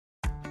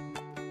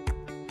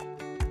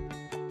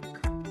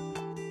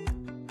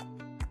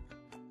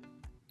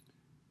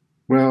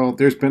Well,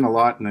 there's been a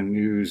lot in the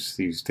news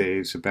these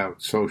days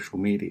about social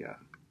media,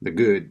 the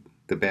good,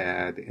 the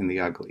bad, and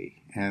the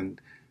ugly. And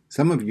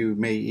some of you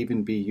may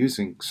even be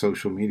using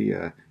social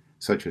media,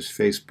 such as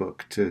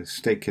Facebook, to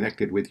stay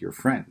connected with your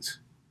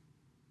friends.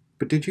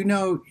 But did you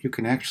know you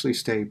can actually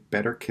stay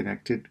better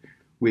connected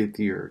with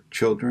your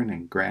children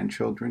and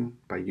grandchildren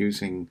by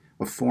using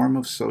a form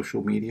of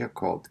social media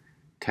called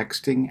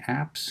texting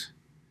apps?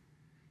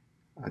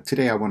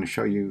 Today, I want to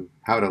show you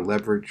how to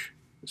leverage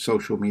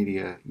social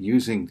media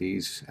using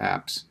these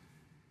apps,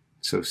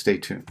 so stay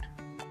tuned.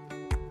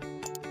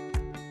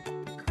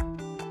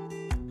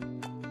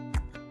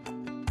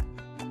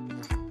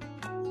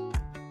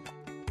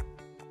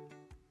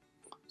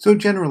 So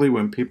generally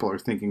when people are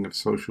thinking of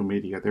social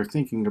media, they're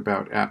thinking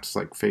about apps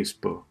like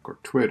Facebook or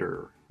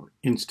Twitter or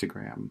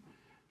Instagram,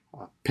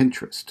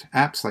 Pinterest,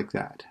 apps like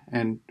that.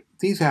 And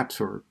these apps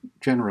are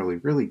generally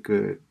really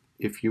good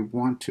if you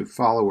want to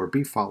follow or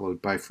be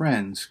followed by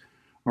friends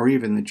or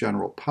even the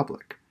general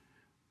public.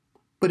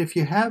 But if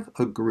you have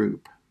a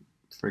group,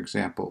 for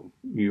example,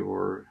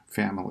 your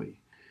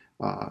family,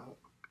 uh,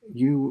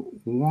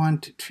 you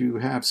want to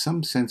have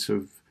some sense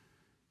of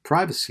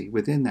privacy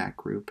within that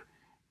group,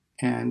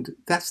 and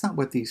that's not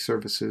what these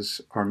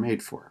services are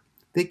made for.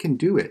 They can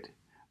do it,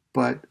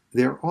 but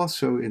they're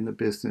also in the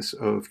business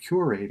of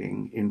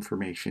curating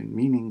information,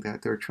 meaning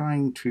that they're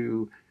trying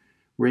to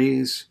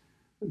raise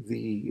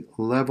the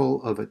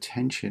level of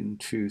attention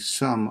to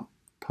some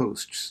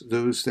posts,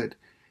 those that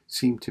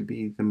seem to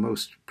be the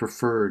most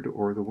preferred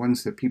or the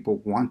ones that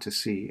people want to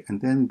see, and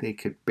then they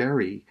could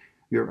bury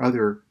your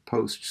other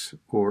posts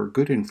or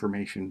good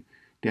information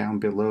down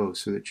below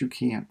so that you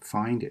can't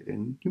find it.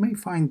 And you may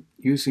find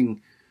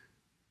using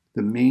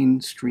the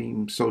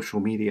mainstream social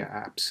media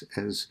apps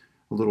as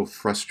a little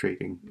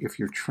frustrating if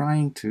you're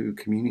trying to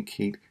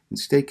communicate and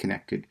stay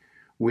connected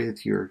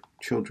with your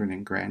children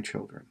and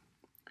grandchildren.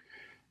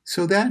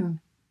 So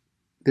then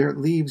there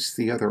leaves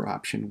the other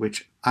option,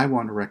 which I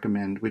want to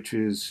recommend, which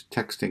is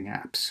texting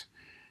apps.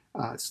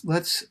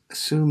 Let's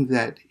assume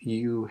that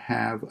you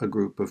have a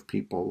group of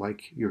people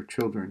like your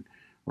children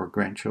or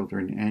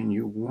grandchildren, and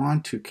you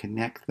want to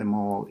connect them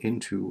all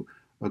into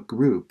a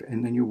group,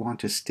 and then you want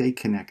to stay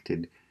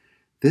connected.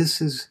 This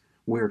is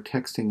where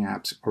texting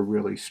apps are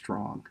really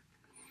strong.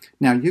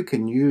 Now, you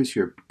can use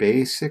your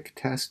basic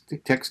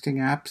texting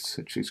apps,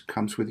 which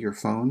comes with your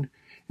phone,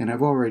 and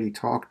I've already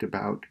talked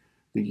about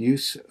the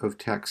use of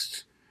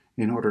text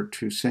in order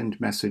to send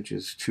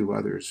messages to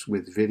others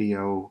with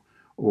video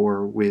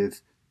or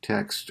with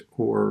text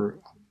or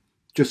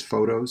just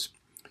photos.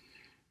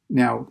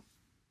 Now,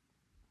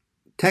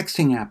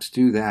 texting apps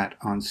do that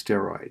on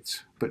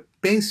steroids, but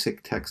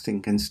basic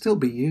texting can still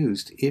be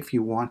used if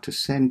you want to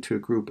send to a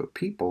group of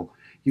people.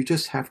 You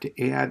just have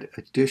to add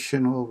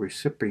additional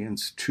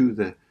recipients to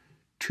the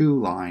to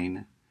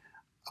line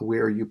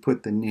where you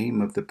put the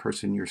name of the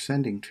person you're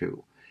sending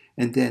to.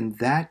 And then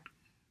that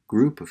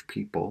group of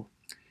people,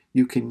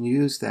 you can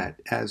use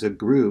that as a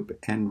group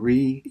and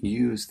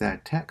reuse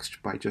that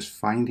text by just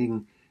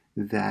finding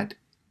that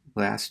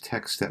last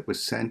text that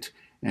was sent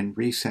and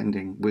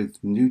resending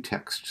with new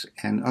texts,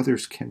 and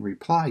others can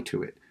reply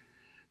to it.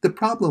 The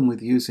problem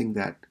with using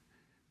that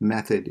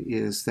method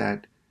is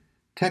that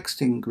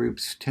texting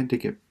groups tend to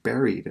get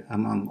buried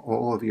among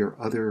all of your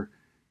other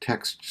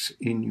texts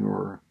in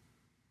your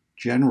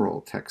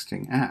general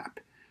texting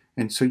app.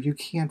 And so you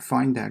can't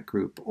find that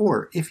group.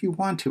 Or if you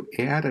want to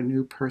add a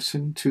new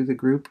person to the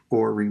group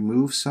or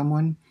remove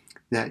someone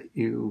that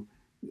you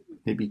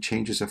maybe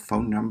changes a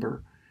phone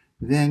number,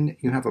 then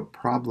you have a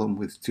problem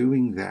with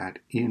doing that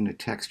in a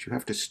text. You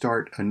have to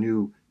start a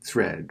new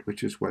thread,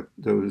 which is what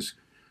those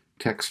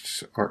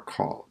texts are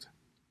called.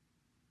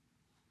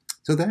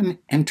 So then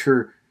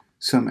enter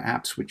some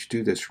apps which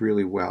do this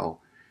really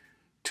well.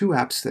 Two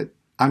apps that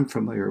I'm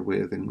familiar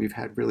with and we've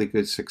had really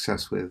good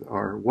success with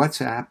are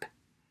WhatsApp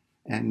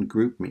and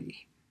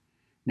GroupMe.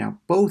 Now,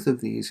 both of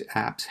these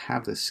apps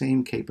have the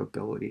same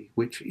capability,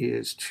 which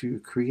is to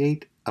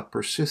create a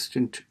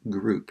persistent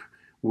group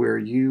where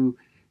you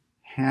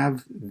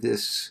have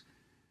this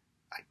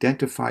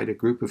identified a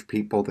group of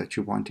people that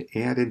you want to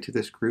add into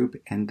this group,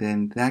 and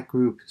then that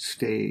group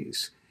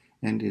stays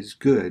and is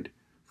good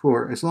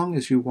for as long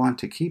as you want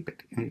to keep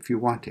it. And if you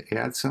want to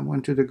add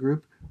someone to the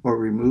group or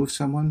remove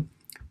someone,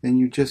 then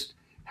you just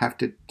have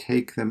to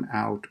take them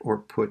out or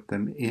put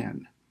them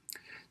in.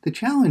 The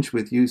challenge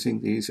with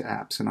using these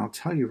apps, and I'll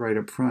tell you right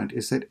up front,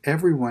 is that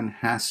everyone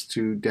has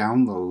to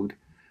download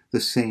the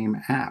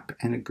same app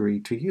and agree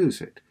to use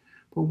it.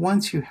 But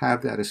once you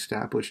have that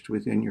established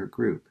within your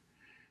group,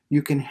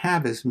 you can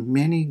have as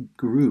many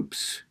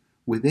groups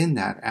within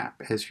that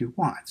app as you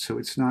want. So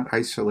it's not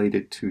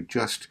isolated to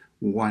just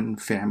one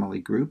family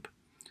group.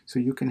 So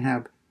you can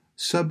have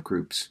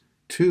subgroups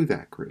to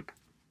that group.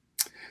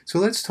 So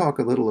let's talk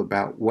a little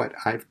about what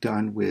I've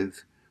done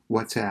with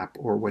WhatsApp,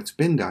 or what's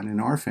been done in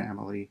our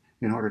family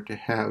in order to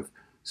have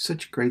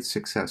such great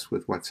success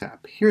with WhatsApp.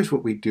 Here's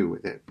what we do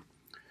with it.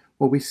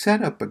 Well, we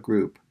set up a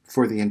group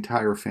for the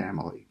entire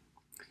family.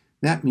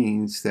 That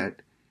means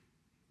that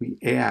we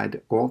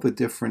add all the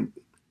different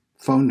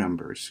phone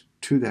numbers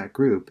to that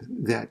group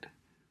that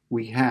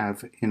we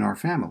have in our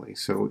family.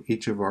 So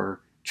each of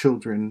our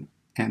children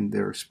and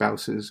their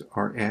spouses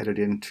are added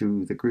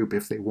into the group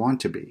if they want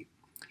to be.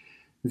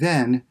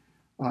 Then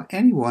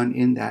anyone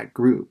in that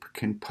group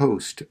can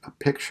post a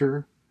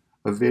picture,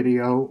 a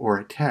video, or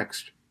a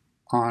text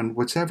on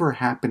what's ever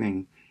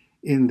happening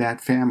in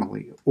that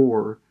family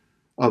or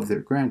of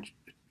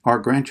our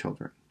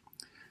grandchildren.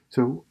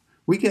 So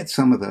we get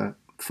some of the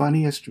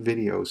funniest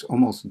videos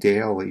almost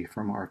daily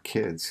from our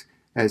kids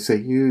as they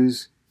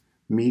use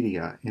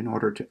media in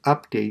order to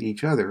update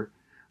each other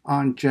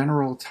on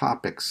general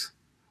topics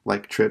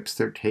like trips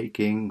they're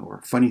taking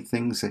or funny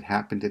things that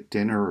happened at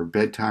dinner or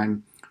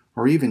bedtime,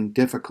 or even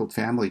difficult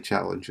family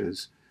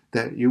challenges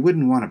that you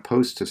wouldn't want to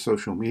post to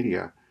social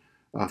media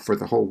for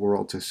the whole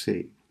world to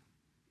see.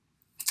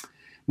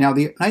 Now,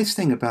 the nice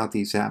thing about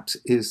these apps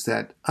is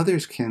that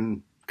others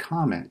can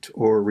comment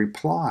or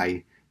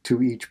reply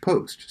to each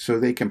post, so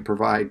they can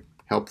provide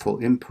helpful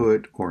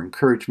input or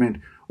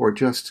encouragement or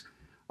just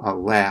a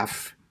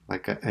laugh,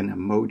 like an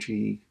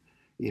emoji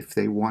if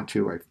they want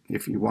to.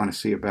 If you want to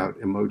see about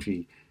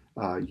emoji,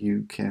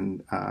 you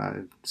can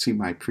see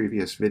my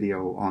previous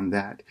video on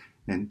that,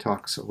 and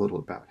talks a little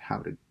about how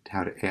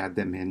to add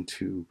them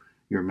into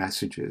your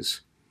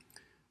messages.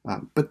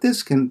 But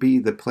this can be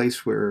the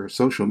place where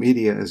social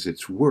media is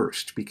its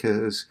worst,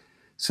 because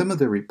some of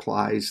the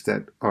replies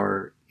that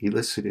are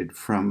elicited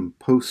from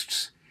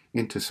posts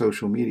into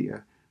social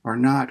media are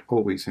not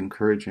always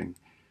encouraging.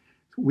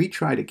 We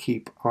try to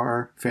keep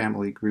our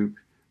family group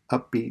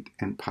upbeat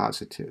and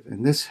positive,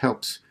 and this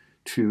helps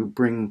to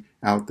bring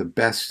out the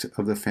best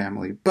of the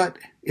family, but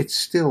it's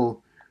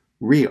still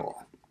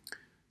real.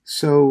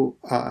 So,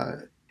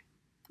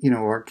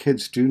 our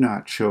kids do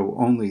not show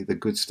only the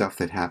good stuff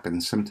that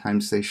happens.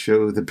 Sometimes they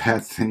show the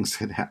bad things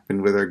that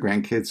happen with our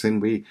grandkids,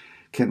 and we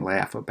can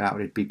laugh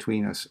about it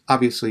between us.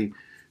 Obviously,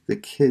 the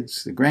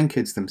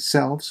grandkids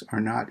themselves are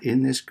not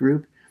in this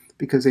group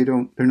because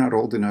they're not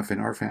old enough in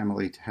our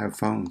family to have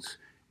phones.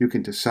 You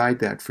can decide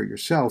that for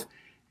yourself,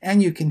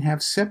 and you can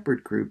have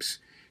separate groups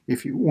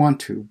if you want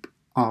to,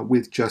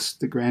 with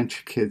just the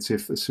grandkids,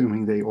 if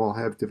assuming they all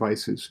have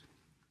devices.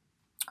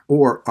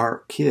 Or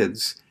our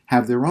kids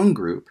have their own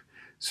group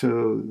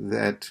so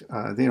that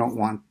they don't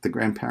want the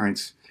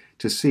grandparents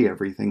to see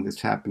everything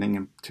that's happening.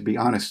 And to be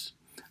honest,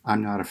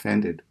 I'm not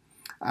offended.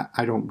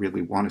 I don't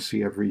really want to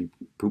see every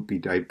poopy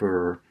diaper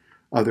or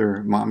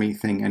other mommy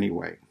thing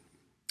anyway.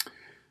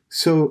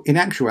 So in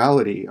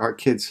actuality, our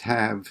kids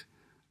have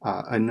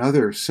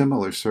another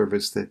similar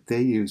service that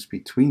they use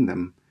between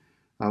them,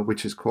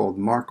 which is called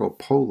Marco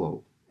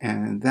Polo.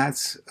 And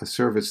that's a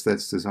service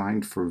that's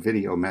designed for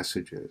video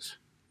messages.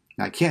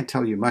 Now, I can't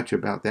tell you much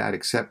about that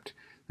except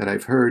that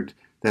I've heard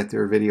that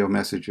their video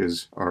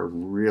messages are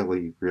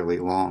really, really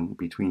long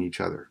between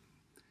each other.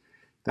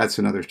 That's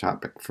another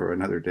topic for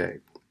another day.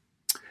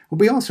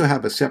 We also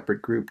have a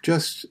separate group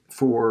just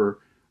for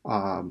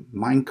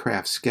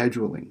Minecraft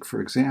scheduling,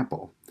 for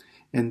example.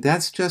 And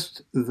that's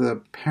just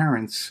the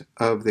parents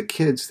of the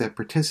kids that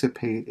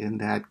participate in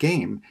that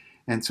game.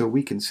 And so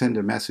we can send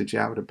a message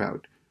out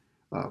about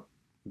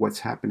what's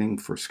happening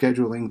for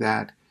scheduling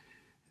that.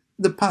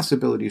 The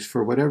possibilities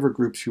for whatever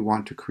groups you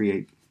want to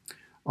create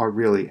are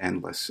really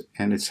endless,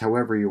 and it's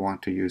however you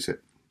want to use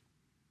it.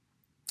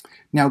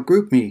 Now,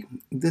 GroupMe,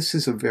 this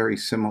is a very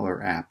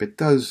similar app. It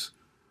does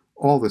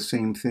all the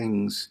same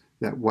things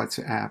that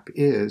WhatsApp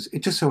is.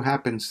 It just so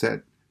happens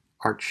that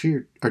our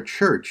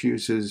church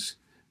uses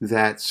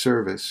that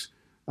service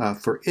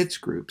for its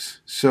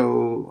groups.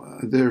 So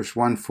there's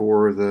one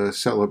for the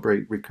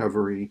Celebrate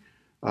Recovery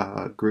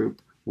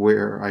group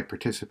where I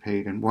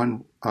participate, and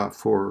one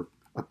for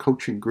a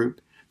coaching group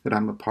that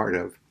I'm a part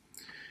of.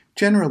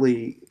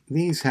 Generally,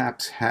 these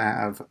apps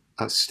have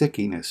a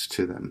stickiness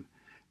to them,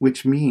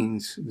 which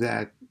means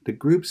that the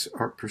groups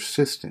are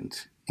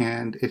persistent,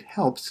 and it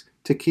helps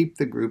to keep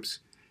the groups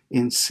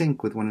in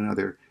sync with one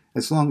another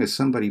as long as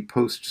somebody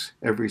posts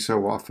every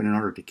so often in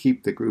order to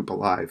keep the group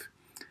alive.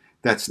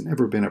 That's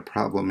never been a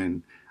problem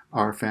in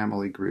our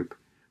family group.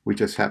 We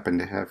just happen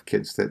to have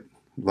kids that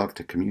love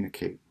to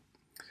communicate.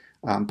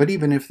 But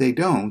even if they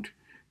don't,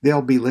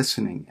 they'll be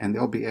listening and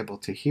they'll be able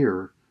to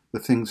hear the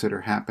things that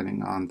are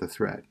happening on the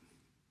thread.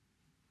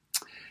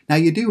 Now,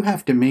 you do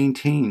have to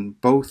maintain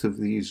both of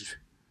these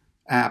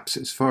apps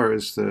as far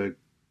as the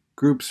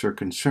groups are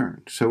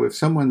concerned. So if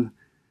someone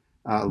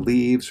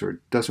leaves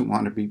or doesn't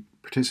want to be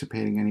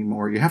participating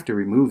anymore, you have to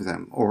remove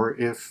them. Or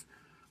if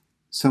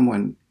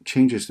someone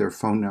changes their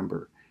phone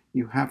number,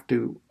 you have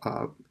to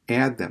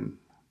add them.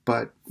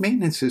 But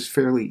maintenance is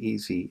fairly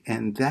easy,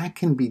 and that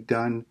can be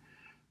done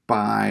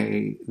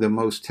by the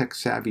most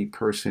tech-savvy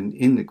person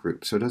in the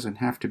group. So it doesn't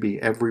have to be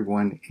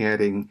everyone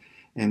adding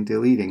and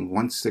deleting.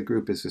 Once the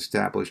group is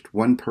established,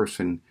 one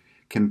person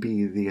can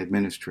be the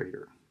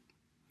administrator.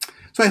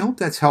 So I hope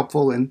that's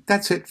helpful, and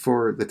that's it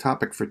for the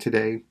topic for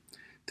today.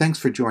 Thanks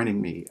for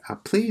joining me.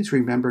 Please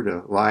remember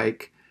to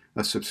like,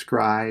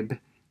 subscribe,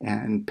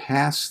 and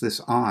pass this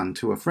on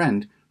to a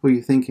friend who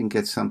you think can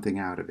get something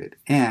out of it.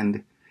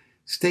 And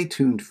Stay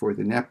tuned for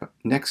the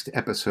next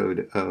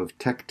episode of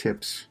Tech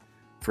Tips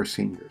for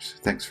Seniors.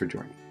 Thanks for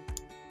joining.